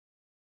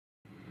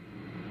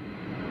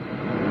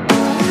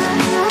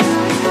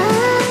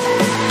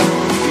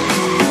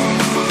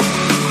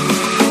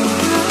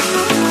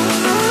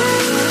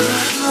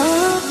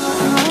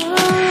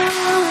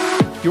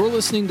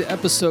listening to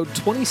episode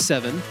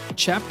 27,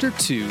 chapter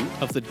 2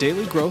 of the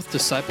Daily Growth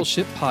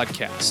Discipleship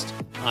Podcast.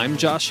 I'm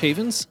Josh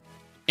Havens.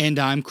 And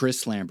I'm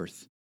Chris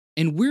Lamberth.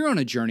 And we're on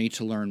a journey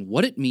to learn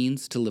what it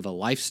means to live a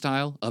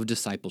lifestyle of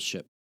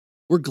discipleship.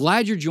 We're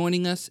glad you're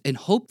joining us and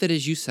hope that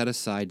as you set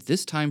aside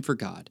this time for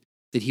God,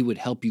 that He would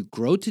help you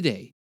grow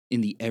today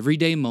in the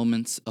everyday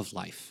moments of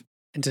life.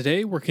 And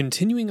today we're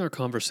continuing our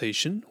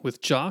conversation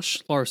with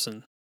Josh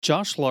Larsen.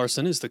 Josh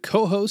Larsen is the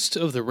co-host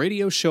of the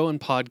radio show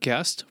and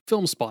podcast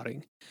Film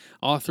Spotting,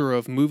 author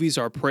of Movies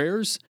Are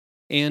Prayers,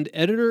 and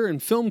editor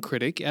and film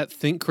critic at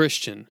Think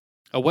Christian,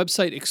 a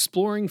website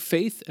exploring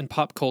faith and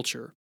pop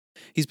culture.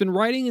 He's been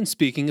writing and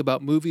speaking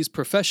about movies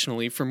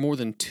professionally for more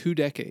than 2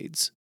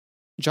 decades.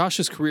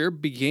 Josh's career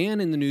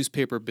began in the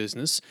newspaper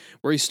business,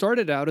 where he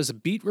started out as a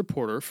beat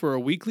reporter for a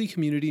weekly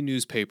community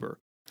newspaper,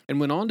 and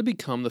went on to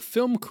become the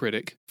film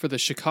critic for the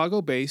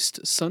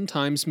Chicago-based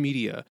Sun-Times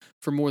Media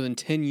for more than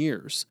 10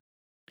 years.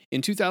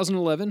 In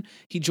 2011,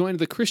 he joined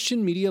the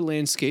Christian media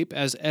landscape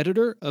as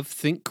editor of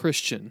Think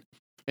Christian,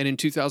 and in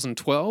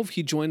 2012,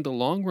 he joined the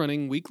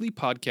long-running weekly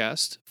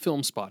podcast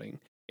Film Spotting,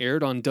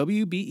 aired on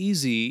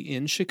WBEZ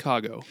in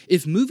Chicago.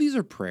 If movies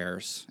are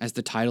prayers, as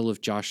the title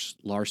of Josh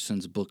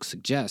Larsen's book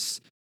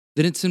suggests,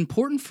 then it's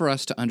important for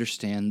us to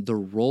understand the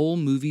role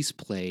movies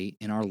play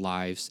in our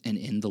lives and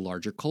in the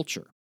larger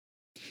culture.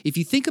 If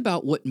you think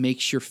about what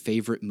makes your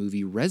favorite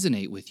movie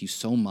resonate with you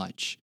so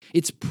much,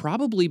 it's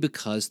probably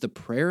because the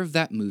prayer of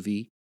that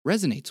movie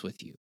resonates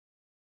with you.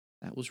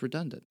 That was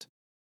redundant.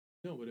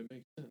 No, but it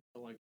makes sense. I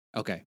like it.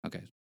 Okay.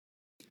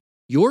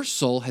 Your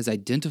soul has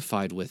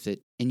identified with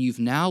it, and you've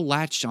now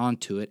latched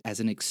onto it as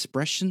an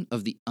expression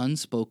of the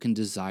unspoken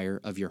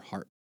desire of your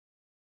heart.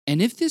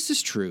 And if this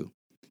is true,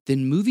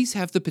 then movies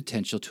have the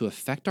potential to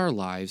affect our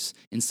lives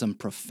in some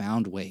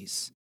profound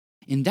ways.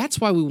 And that's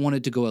why we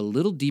wanted to go a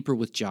little deeper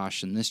with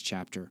Josh in this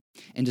chapter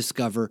and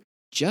discover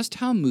just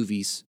how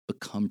movies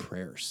become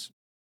prayers.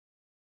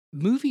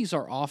 Movies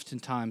are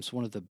oftentimes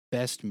one of the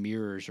best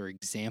mirrors or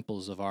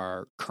examples of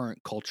our current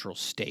cultural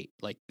state.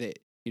 Like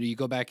you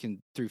go back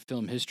through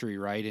film history,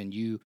 right? And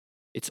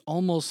it's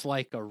almost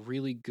like a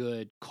really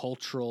good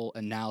cultural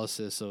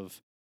analysis of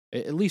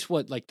at least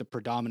what like the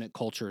predominant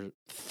culture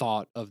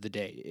thought of the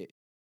day.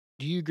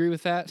 Do you agree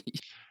with that?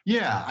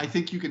 Yeah, I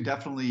think you can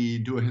definitely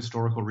do a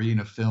historical reading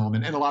of film.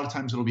 And a lot of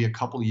times it'll be a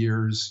couple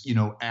years,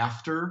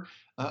 after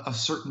a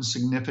certain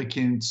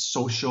significant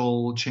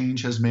social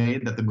change has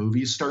made that the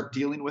movies start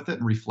dealing with it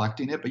and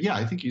reflecting it. But yeah,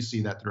 I think you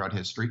see that throughout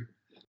history.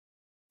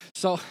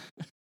 So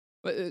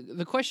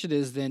the question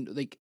is then,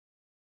 like,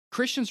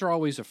 Christians are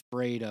always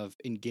afraid of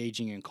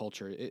engaging in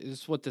culture.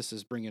 It's what this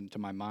is bringing to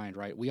my mind,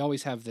 right? We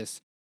always have this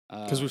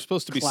because we're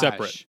supposed to be clash.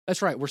 Separate.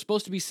 That's right. We're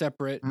supposed to be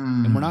separate,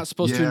 and we're not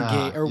supposed to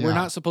engage, or we're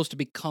not supposed to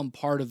become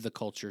part of the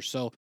culture.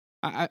 So,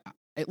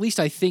 at least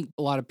I think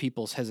a lot of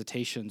people's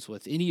hesitations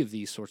with any of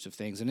these sorts of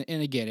things, and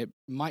again, it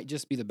might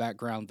just be the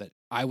background that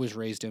I was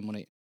raised in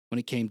when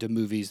it came to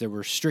movies. There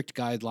were strict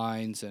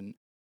guidelines, and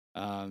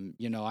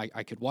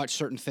I could watch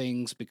certain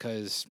things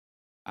because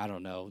I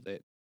don't know that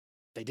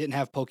they didn't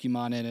have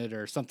Pokemon in it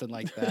or something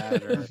like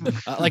that, or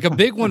like a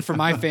big one for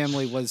my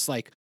family was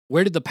like,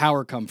 where did the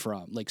power come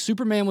from? Like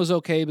Superman was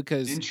okay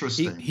because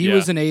he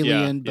was an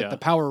alien, but the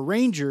Power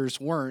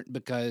Rangers weren't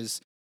because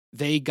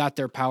they got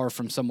their power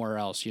from somewhere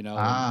else,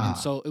 And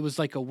so it was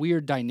like a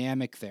weird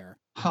dynamic there.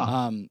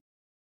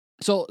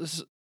 So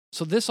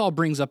this all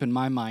brings up in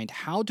my mind,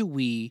 how do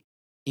we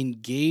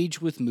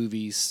engage with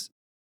movies,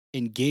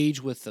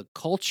 engage with the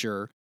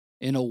culture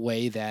in a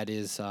way that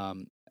is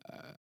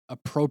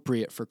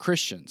appropriate for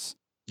Christians?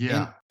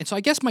 Yeah. And so I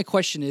guess my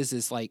question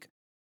is like,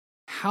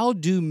 how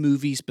do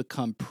movies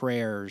become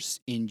prayers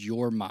in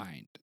your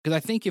mind? Because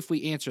I think if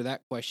we answer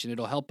that question,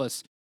 it'll help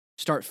us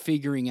start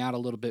figuring out a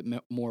little bit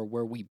more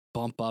where we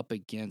bump up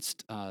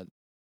against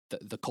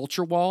the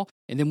culture wall,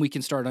 and then we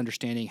can start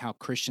understanding how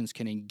Christians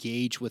can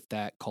engage with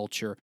that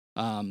culture,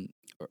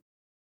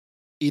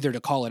 either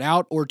to call it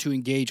out or to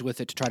engage with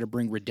it to try to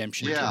bring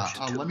redemption. Yeah,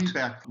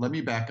 let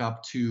me back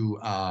up to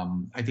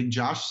I think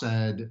Josh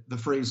said the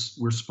phrase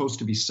 "we're supposed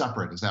to be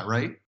separate." Is that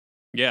right?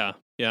 Yeah.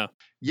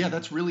 Yeah,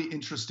 that's really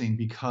interesting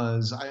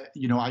because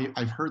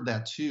I've heard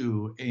that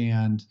too,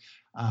 and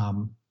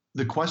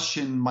the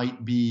question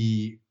might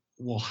be,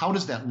 well, how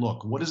does that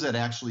look? What does that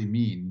actually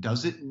mean?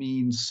 Does it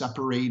mean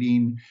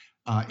separating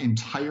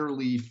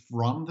entirely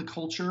from the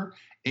culture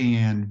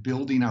and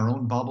building our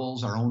own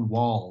bubbles, our own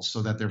walls,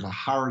 so that there's a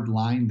hard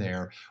line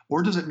there?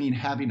 Or does it mean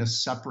having a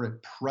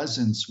separate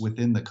presence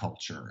within the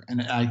culture?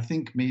 And I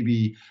think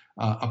maybe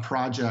a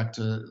project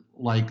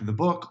like the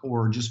book,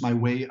 or just my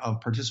way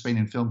of participating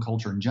in film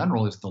culture in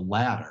general, is the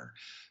latter.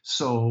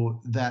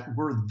 So that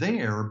we're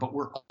there, but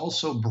we're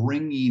also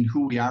bringing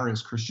who we are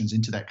as Christians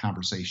into that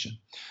conversation.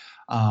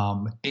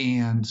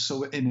 And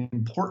so an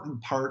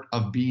important part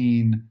of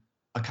being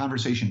a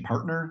conversation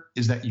partner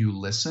is that you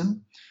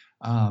listen.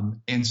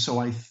 And so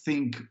I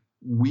think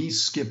we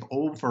skip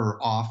over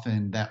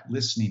often that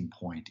listening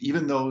point.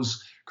 Even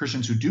those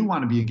Christians who do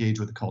want to be engaged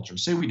with the culture,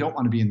 say we don't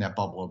want to be in that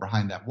bubble or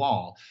behind that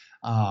wall,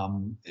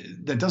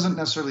 that doesn't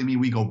necessarily mean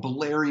we go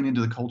blaring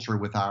into the culture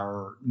with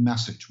our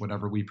message,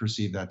 whatever we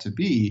perceive that to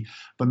be.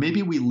 But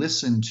maybe we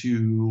listen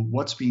to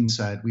what's being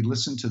said. We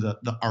listen to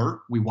the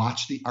art. We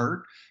watch the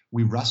art.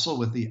 We wrestle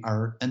with the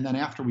art. And then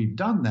after we've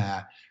done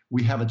that,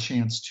 we have a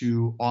chance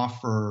to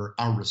offer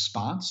our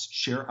response,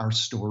 share our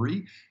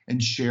story,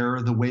 and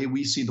share the way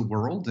we see the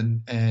world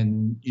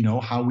and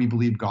how we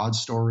believe God's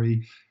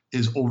story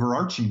is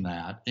overarching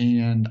that.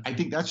 And I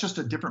think that's just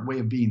a different way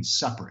of being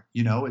separate.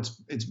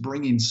 It's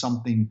bringing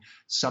something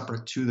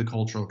separate to the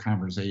cultural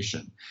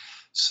conversation.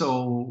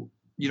 So,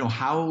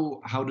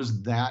 how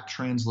does that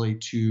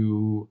translate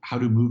to how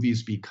do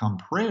movies become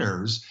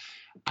prayers?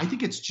 I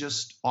think it's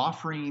just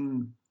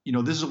offering,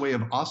 this is a way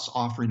of us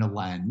offering a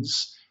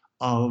lens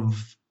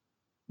of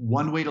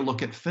one way to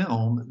look at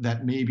film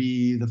that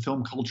maybe the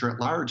film culture at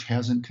large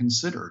hasn't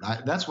considered.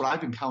 That's what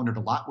I've encountered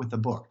a lot with the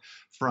book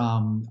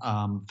from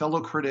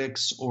fellow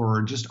critics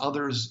or just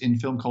others in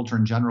film culture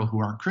in general who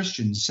aren't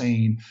Christians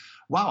saying,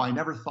 wow, I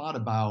never thought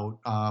about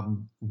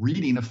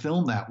reading a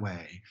film that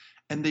way.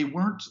 And they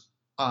weren't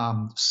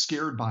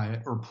scared by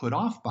it or put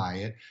off by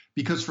it,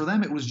 because for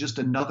them it was just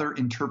another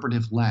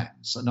interpretive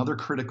lens, another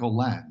critical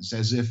lens,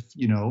 as if,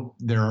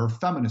 there are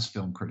feminist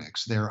film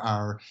critics, there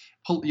are,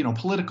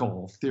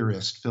 political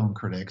theorist film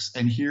critics.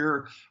 And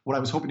here, what I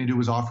was hoping to do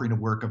was offering a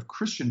work of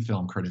Christian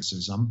film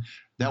criticism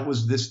that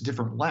was this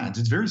different lens.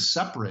 It's very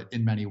separate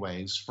in many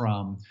ways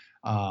from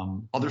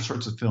other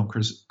sorts of film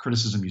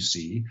criticism you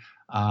see,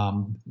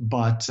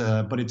 but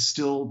it's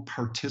still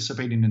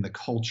participating in the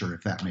culture,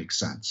 if that makes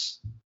sense.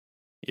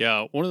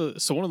 Yeah, one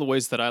of the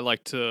ways that I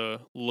like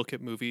to look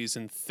at movies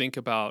and think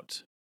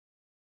about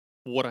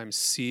what I'm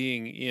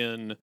seeing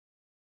in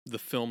the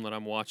film that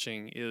I'm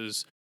watching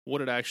is what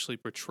it actually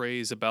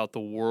portrays about the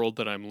world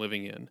that I'm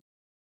living in.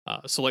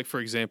 So, like for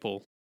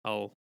example,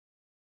 a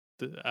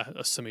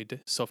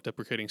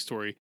semi-self-deprecating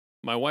story.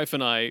 My wife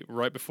and I,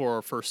 right before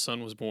our first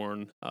son was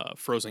born,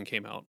 Frozen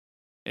came out,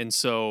 and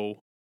so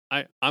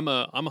I'm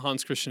a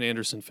Hans Christian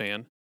Andersen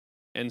fan.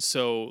 And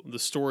so the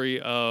story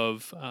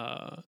of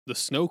the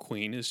Snow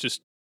Queen is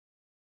just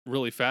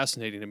really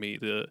fascinating to me.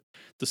 The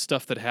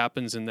stuff that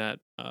happens in that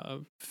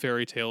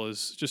fairy tale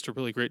is just a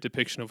really great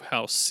depiction of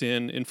how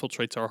sin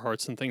infiltrates our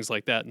hearts and things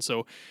like that. And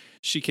so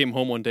she came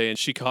home one day and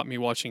she caught me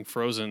watching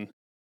Frozen,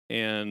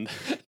 and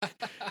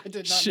I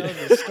did not know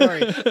this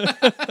story.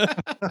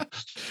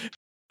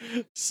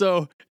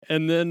 So,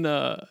 and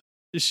then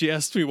she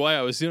asked me why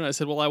I was doing it. I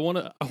said, well, I want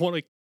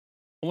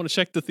to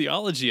check the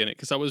theology in it,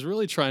 because I was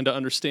really trying to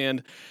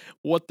understand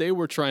what they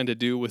were trying to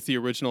do with the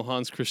original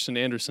Hans Christian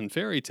Andersen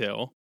fairy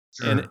tale,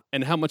 Sure.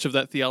 and how much of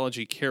that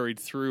theology carried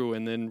through,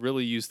 and then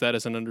really use that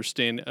as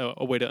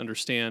a way to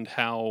understand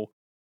how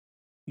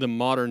the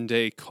modern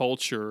day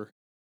culture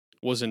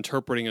was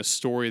interpreting a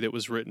story that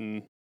was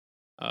written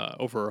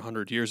over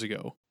 100 years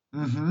ago.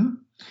 Mm-hmm.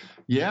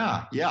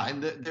 Yeah,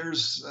 and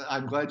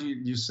I'm glad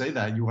you say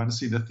that. You want to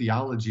see the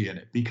theology in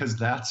it, because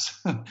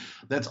that's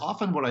that's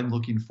often what I'm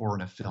looking for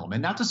in a film,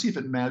 and not to see if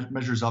it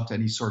measures up to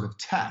any sort of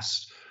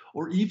test,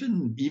 or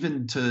even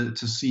to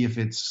see if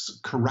it's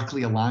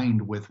correctly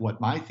aligned with what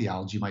my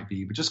theology might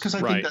be, but just because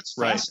I think that's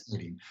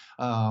fascinating.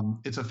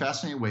 It's a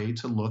fascinating way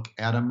to look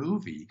at a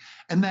movie.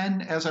 And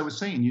then, as I was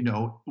saying,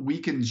 we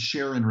can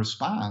share in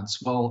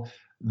response. Well,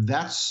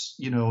 that's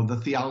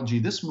the theology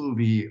this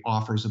movie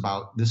offers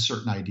about this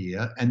certain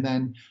idea, and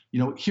then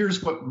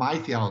here's what my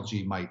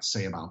theology might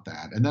say about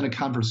that, and then a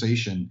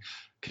conversation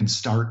can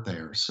start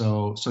there.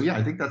 So yeah,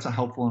 I think that's a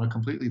helpful and a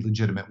completely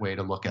legitimate way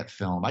to look at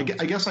film. I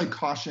guess I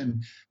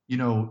caution,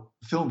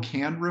 film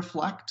can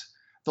reflect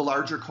the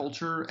larger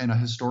culture and a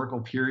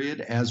historical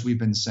period, as we've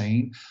been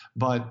saying,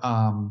 but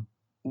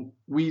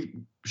we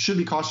should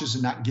be cautious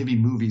in not giving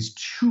movies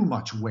too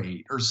much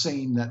weight, or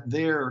saying that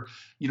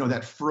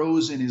that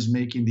Frozen is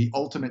making the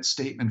ultimate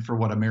statement for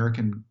what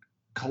American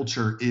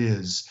culture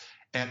is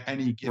at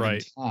any given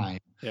time.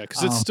 Yeah,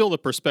 because it's still the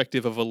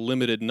perspective of a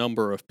limited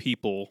number of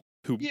people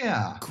who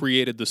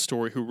created the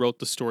story, who wrote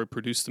the story,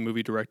 produced the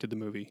movie, directed the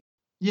movie.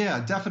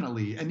 Yeah,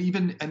 definitely. And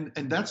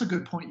and that's a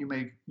good point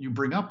you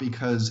bring up,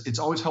 because it's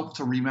always helpful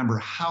to remember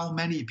how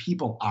many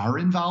people are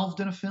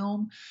involved in a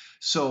film.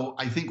 So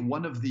I think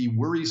one of the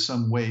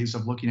worrisome ways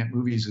of looking at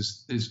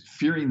movies is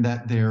fearing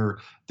that they're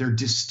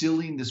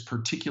distilling this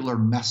particular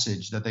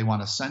message that they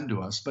want to send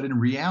to us. But in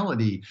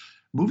reality,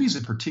 movies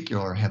in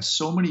particular have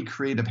so many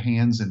creative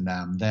hands in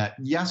them that,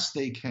 yes,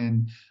 they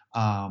can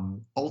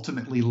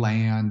ultimately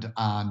land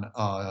on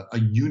a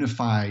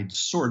unified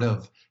sort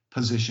of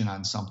position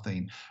on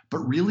something. But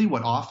really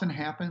what often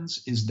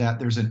happens is that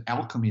there's an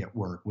alchemy at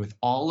work with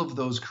all of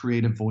those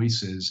creative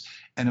voices,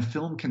 and a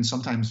film can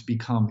sometimes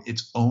become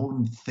its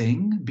own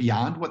thing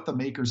beyond what the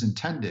makers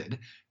intended.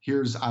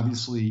 Here's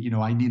obviously,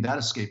 I need that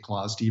escape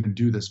clause to even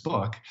do this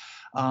book.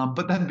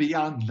 But then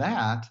beyond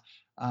that,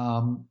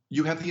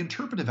 you have the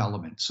interpretive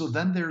element. So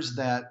then there's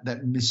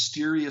that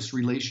mysterious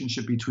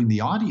relationship between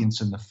the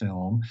audience and the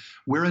film,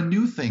 where a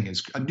new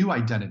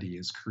identity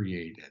is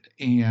created.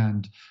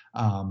 And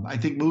I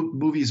think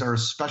movies are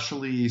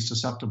especially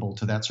susceptible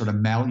to that sort of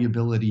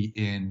malleability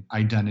in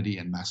identity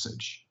and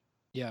message.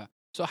 Yeah.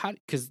 So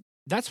because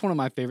that's one of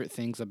my favorite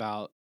things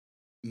about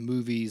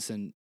movies,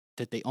 and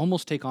that they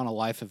almost take on a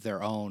life of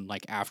their own,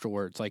 like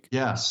afterwards. Like,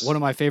 yes, one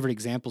of my favorite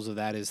examples of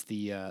that is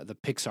the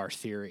Pixar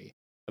theory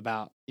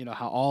about,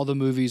 how all the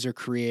movies are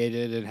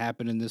created and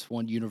happen in this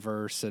one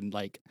universe, and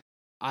like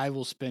I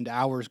will spend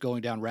hours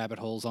going down rabbit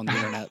holes on the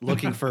internet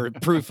looking for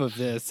proof of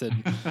this,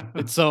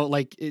 and so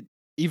like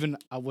even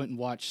I went and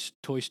watched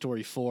Toy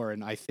Story 4,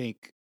 and I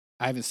think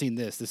I haven't seen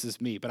this. This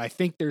is me, but I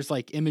think there's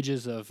like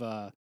images of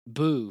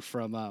Boo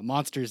from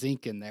Monsters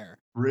Inc. in there.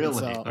 Really?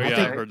 So I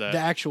think heard that. the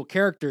actual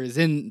character is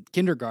in the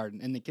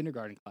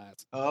kindergarten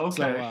class. Oh,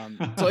 okay.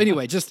 So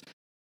anyway, just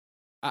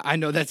I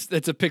know that's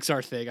a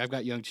Pixar thing. I've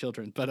got young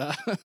children, but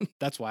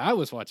that's why I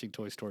was watching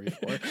Toy Story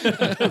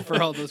 4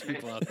 for all those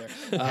people out there.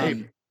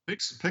 Hey,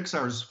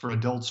 Pixar's for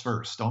adults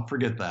first. Don't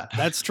forget that.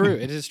 That's true.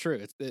 It is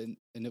true. And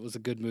it was a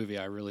good movie.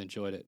 I really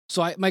enjoyed it.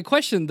 So my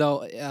question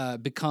though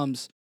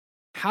becomes,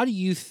 how do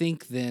you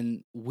think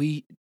then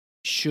we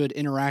should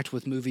interact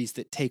with movies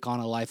that take on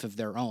a life of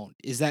their own?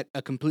 Is that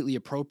a completely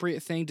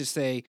appropriate thing to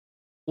say,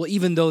 well,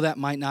 even though that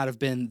might not have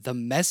been the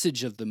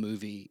message of the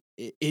movie,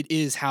 it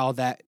is how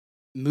that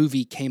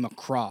movie came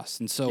across.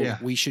 And so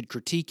we should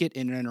critique it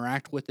and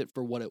interact with it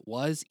for what it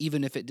was,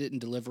 even if it didn't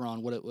deliver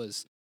on what it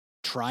was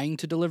trying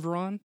to deliver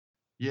on?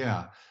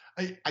 Yeah.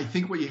 I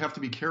think what you have to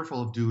be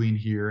careful of doing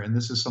here, and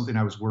this is something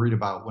I was worried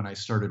about when I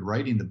started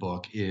writing the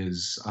book,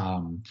 is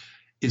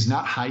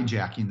not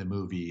hijacking the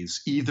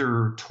movies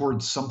either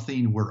towards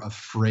something we're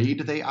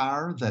afraid they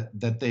are,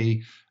 that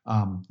they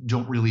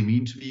don't really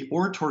mean to be,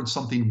 or towards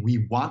something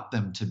we want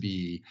them to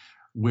be,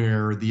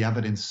 where the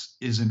evidence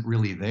isn't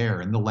really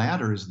there. And the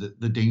latter is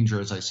the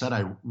danger, as I said,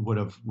 I would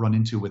have run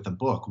into with the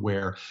book,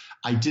 where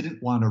I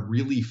didn't want to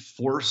really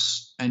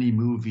force any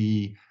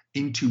movie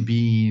into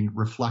being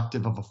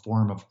reflective of a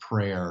form of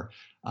prayer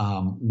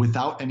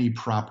without any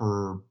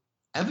proper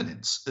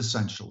evidence,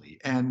 essentially.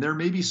 And there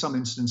may be some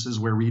instances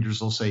where readers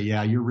will say,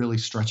 yeah, you're really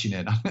stretching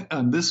it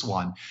on this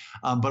one.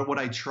 But what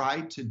I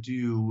tried to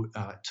do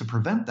to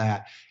prevent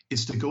that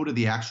is to go to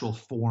the actual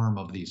form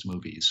of these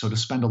movies. So to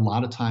spend a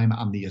lot of time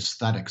on the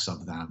aesthetics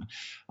of them.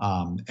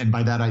 And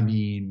by that, I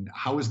mean,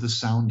 how is the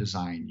sound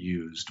design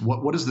used?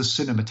 What does the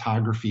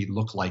cinematography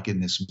look like in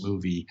this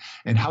movie?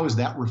 And how is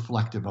that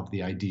reflective of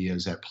the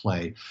ideas at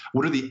play?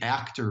 What are the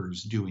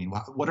actors doing?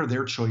 What are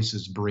their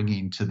choices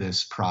bringing to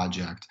this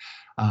project?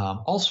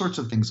 All sorts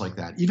of things like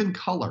that, even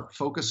color,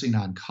 focusing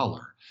on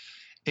color.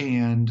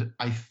 And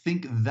I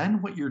think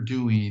then what you're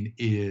doing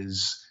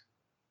is,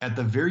 at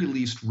the very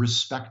least,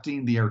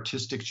 respecting the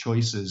artistic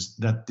choices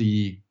that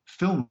the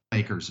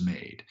filmmakers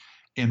made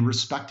and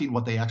respecting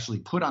what they actually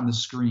put on the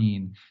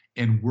screen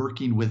and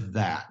working with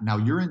that. Now,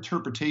 your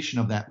interpretation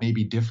of that may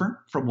be different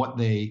from what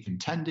they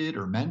intended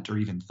or meant or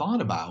even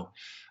thought about,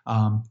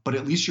 but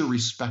at least you're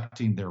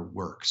respecting their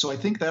work. So I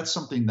think that's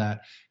something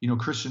that,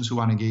 Christians who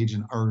want to engage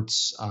in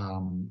arts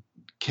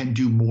can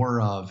do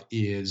more of,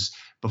 is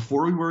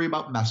before we worry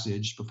about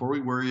message, before we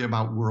worry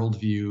about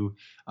worldview,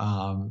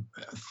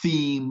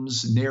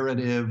 themes,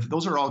 narrative,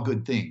 those are all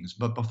good things.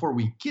 But before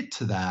we get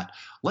to that,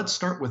 let's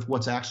start with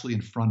what's actually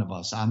in front of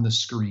us on the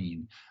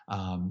screen,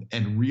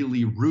 and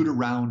really root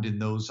around in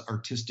those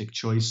artistic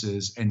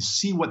choices and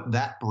see what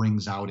that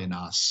brings out in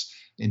us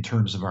in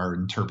terms of our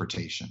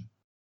interpretation.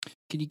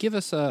 Can you give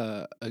us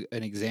an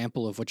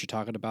example of what you're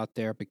talking about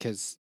there?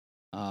 Because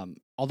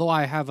although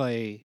I have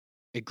a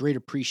great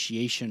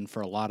appreciation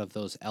for a lot of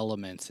those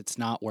elements, it's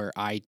not where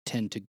I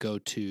tend to go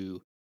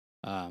to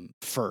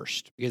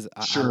first, because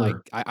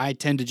I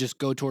tend to just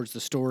go towards the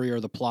story or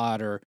the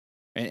plot,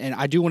 and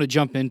I do want to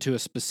jump into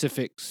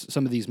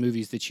some of these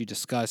movies that you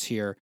discuss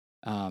here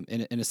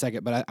in a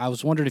second. But I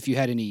was wondering if you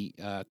had any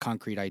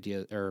concrete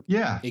ideas or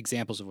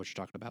examples of what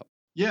you're talking about.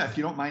 Yeah, if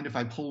you don't mind if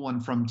I pull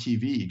one from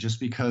TV, just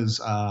because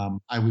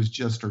I was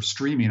just, or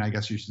streaming, I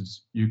guess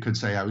you could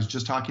say, I was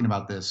just talking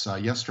about this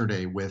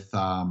yesterday with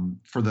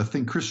for the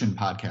Think Christian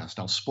podcast.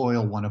 I'll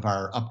spoil one of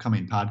our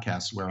upcoming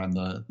podcasts where I'm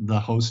the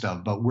host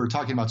of, but we're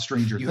talking about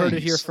Stranger Things. You heard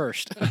it here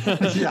first.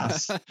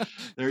 Yes,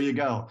 there you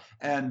go.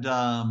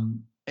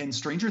 And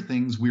Stranger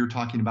Things, we were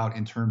talking about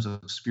in terms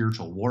of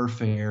spiritual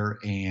warfare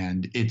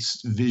and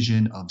its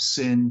vision of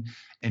sin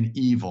and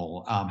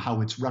evil, how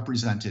it's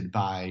represented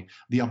by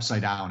the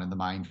Upside Down and the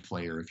Mind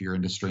Flayer. If you're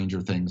into Stranger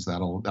Things,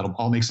 that'll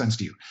all make sense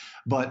to you.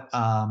 But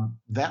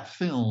that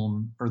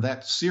film, or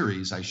that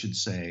series, I should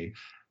say,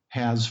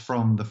 has,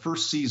 from the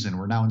first season,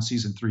 we're now in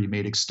season 3,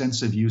 made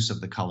extensive use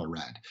of the color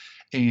red.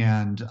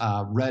 And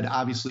red,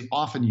 obviously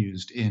often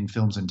used in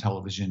films and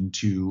television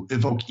to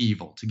evoke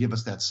evil, to give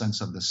us that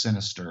sense of the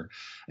sinister.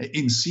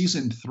 In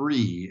season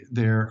 3,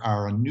 there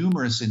are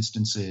numerous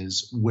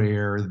instances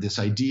where this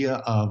idea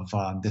of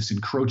this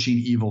encroaching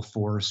evil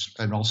force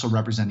and also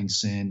representing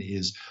sin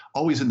is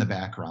always in the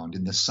background,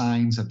 in the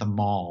signs at the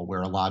mall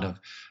where a lot of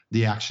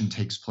the action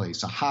takes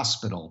place, a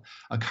hospital,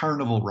 a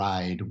carnival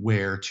ride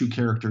where two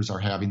characters are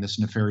having this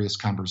nefarious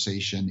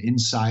conversation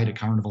inside a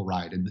carnival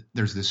ride, and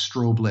there's this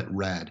strobe lit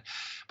red.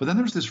 But then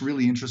there's this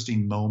really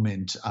interesting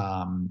moment,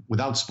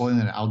 without spoiling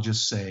it, I'll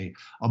just say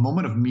a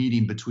moment of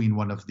meeting between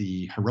one of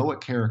the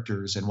heroic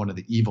characters and one of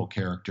the evil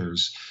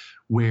characters,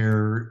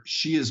 where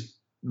she is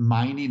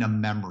mining a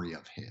memory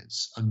of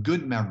his, a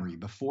good memory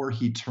before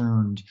he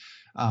turned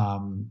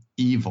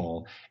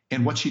evil.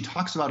 And what she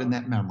talks about in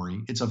that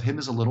memory, it's of him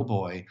as a little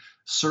boy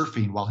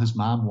surfing while his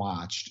mom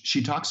watched.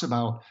 She talks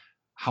about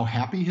how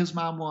happy his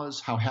mom was,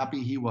 how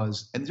happy he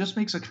was, and just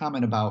makes a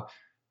comment about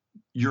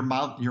your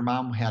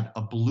mom had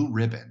a blue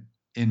ribbon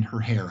in her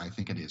hair, I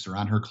think it is, or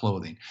on her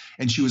clothing,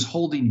 and she was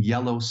holding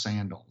yellow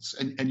sandals.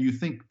 And you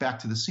think back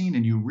to the scene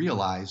and you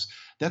realize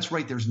that's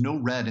right, there's no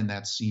red in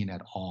that scene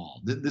at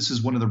all. This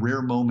is one of the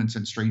rare moments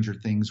in Stranger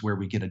Things where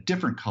we get a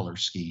different color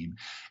scheme,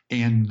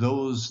 and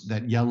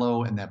that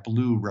yellow and that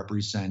blue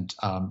represent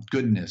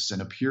goodness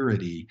and a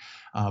purity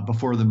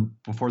before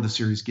the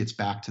series gets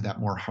back to that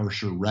more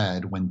harsher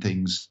red when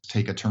things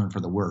take a turn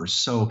for the worse.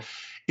 So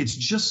it's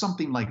just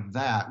something like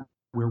that,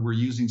 where we're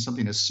using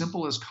something as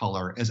simple as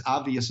color, as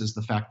obvious as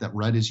the fact that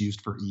red is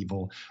used for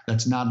evil.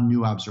 That's not a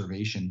new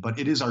observation, but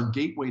it is our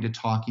gateway to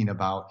talking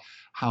about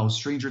how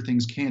Stranger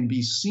Things can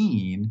be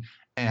seen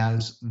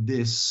as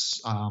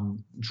this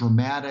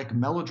dramatic,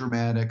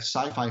 melodramatic,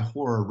 sci-fi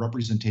horror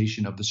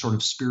representation of the sort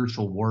of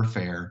spiritual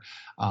warfare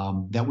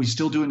that we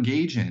still do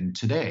engage in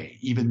today,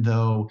 even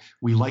though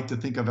we like to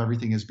think of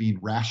everything as being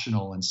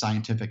rational and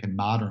scientific and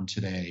modern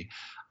today.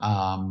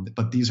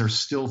 But these are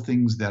still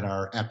things that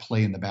are at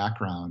play in the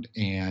background.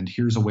 And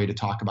here's a way to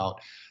talk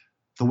about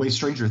the way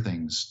Stranger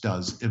Things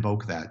does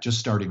evoke that, just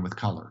starting with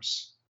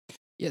colors.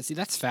 Yeah, see,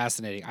 that's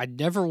fascinating. I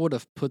never would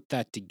have put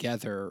that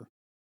together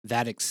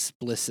that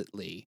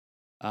explicitly.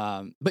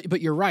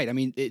 But you're right. I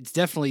mean, it's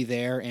definitely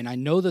there. And I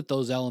know that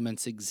those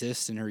elements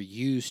exist and are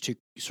used to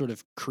sort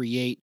of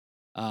create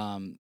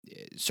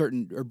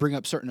certain, or bring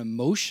up certain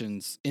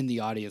emotions in the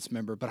audience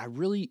member. But I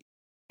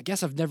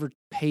guess I've never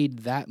paid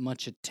that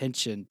much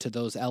attention to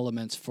those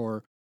elements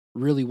for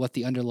really what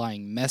the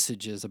underlying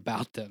message is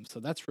about them.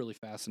 So that's really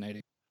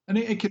fascinating. And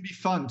it can be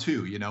fun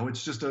too,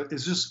 it's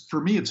just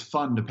for me, it's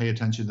fun to pay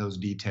attention to those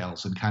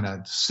details and kind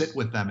of sit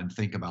with them and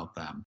think about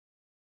them.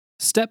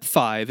 Step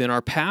 5 in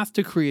our path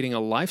to creating a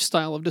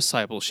lifestyle of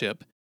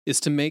discipleship is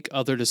to make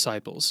other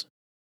disciples.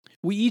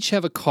 We each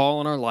have a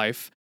call in our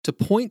life to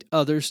point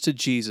others to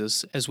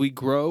Jesus as we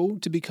grow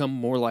to become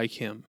more like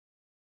him.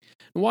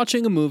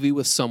 Watching a movie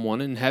with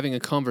someone and having a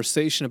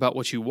conversation about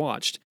what you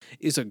watched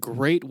is a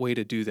great way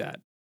to do that.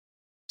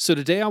 So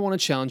today I want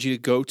to challenge you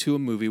to go to a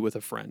movie with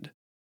a friend.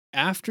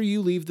 After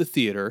you leave the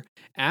theater,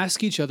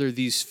 ask each other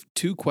these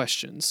 2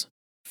 questions.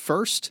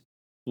 First,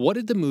 what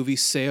did the movie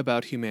say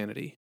about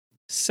humanity?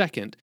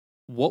 Second,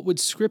 what would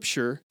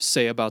Scripture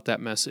say about that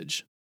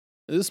message?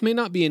 This may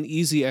not be an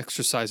easy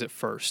exercise at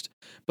first,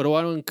 but I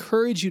want to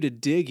encourage you to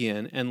dig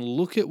in and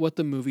look at what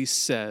the movie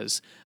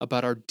says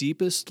about our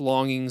deepest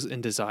longings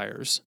and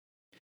desires.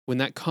 When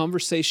that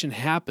conversation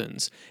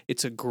happens,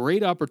 it's a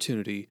great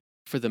opportunity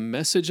for the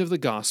message of the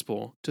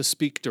gospel to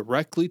speak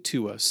directly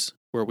to us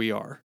where we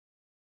are.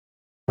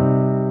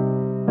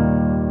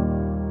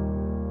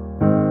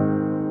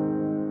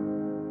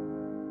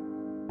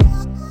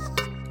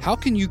 How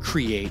can you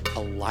create a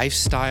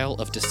lifestyle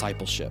of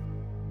discipleship?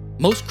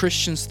 Most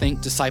Christians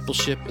think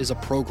discipleship is a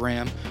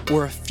program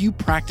or a few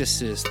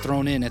practices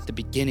thrown in at the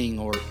beginning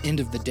or end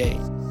of the day.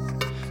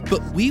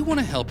 But we want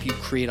to help you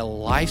create a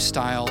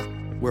lifestyle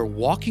where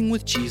walking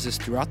with Jesus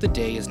throughout the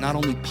day is not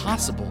only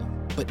possible,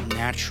 but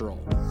natural.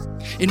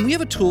 And we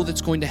have a tool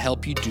that's going to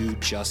help you do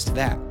just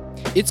that.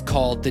 It's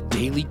called the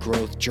Daily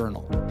Growth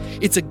Journal.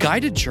 It's a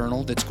guided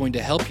journal that's going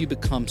to help you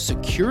become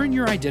secure in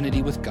your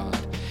identity with God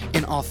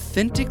and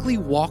authentically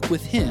walk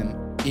with Him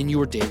in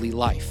your daily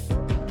life.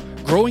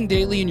 Growing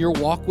daily in your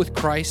walk with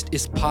Christ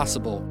is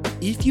possible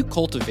if you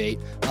cultivate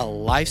a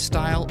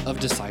lifestyle of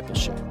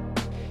discipleship.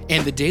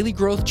 And the Daily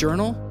Growth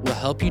Journal will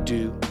help you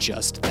do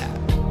just that.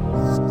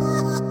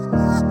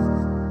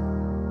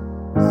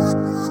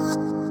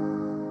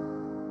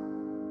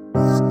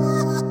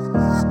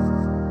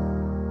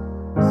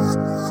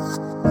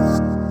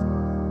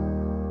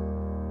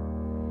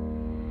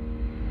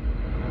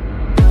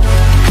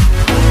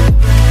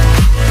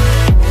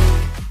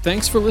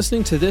 Thanks for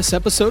listening to this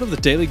episode of the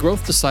Daily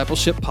Growth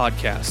Discipleship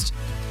Podcast.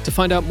 To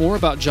find out more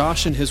about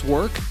Josh and his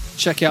work,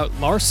 check out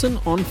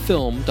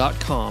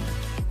larsenonfilm.com.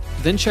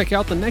 Then check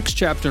out the next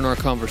chapter in our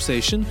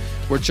conversation,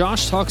 where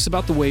Josh talks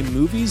about the way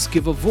movies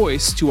give a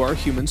voice to our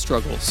human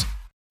struggles.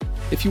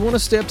 If you want to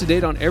stay up to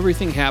date on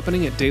everything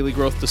happening at Daily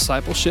Growth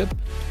Discipleship,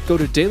 go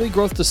to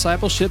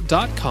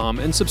dailygrowthdiscipleship.com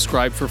and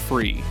subscribe for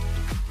free.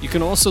 You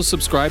can also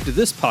subscribe to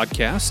this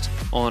podcast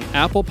on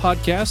Apple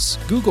Podcasts,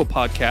 Google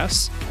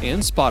Podcasts,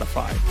 and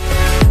Spotify.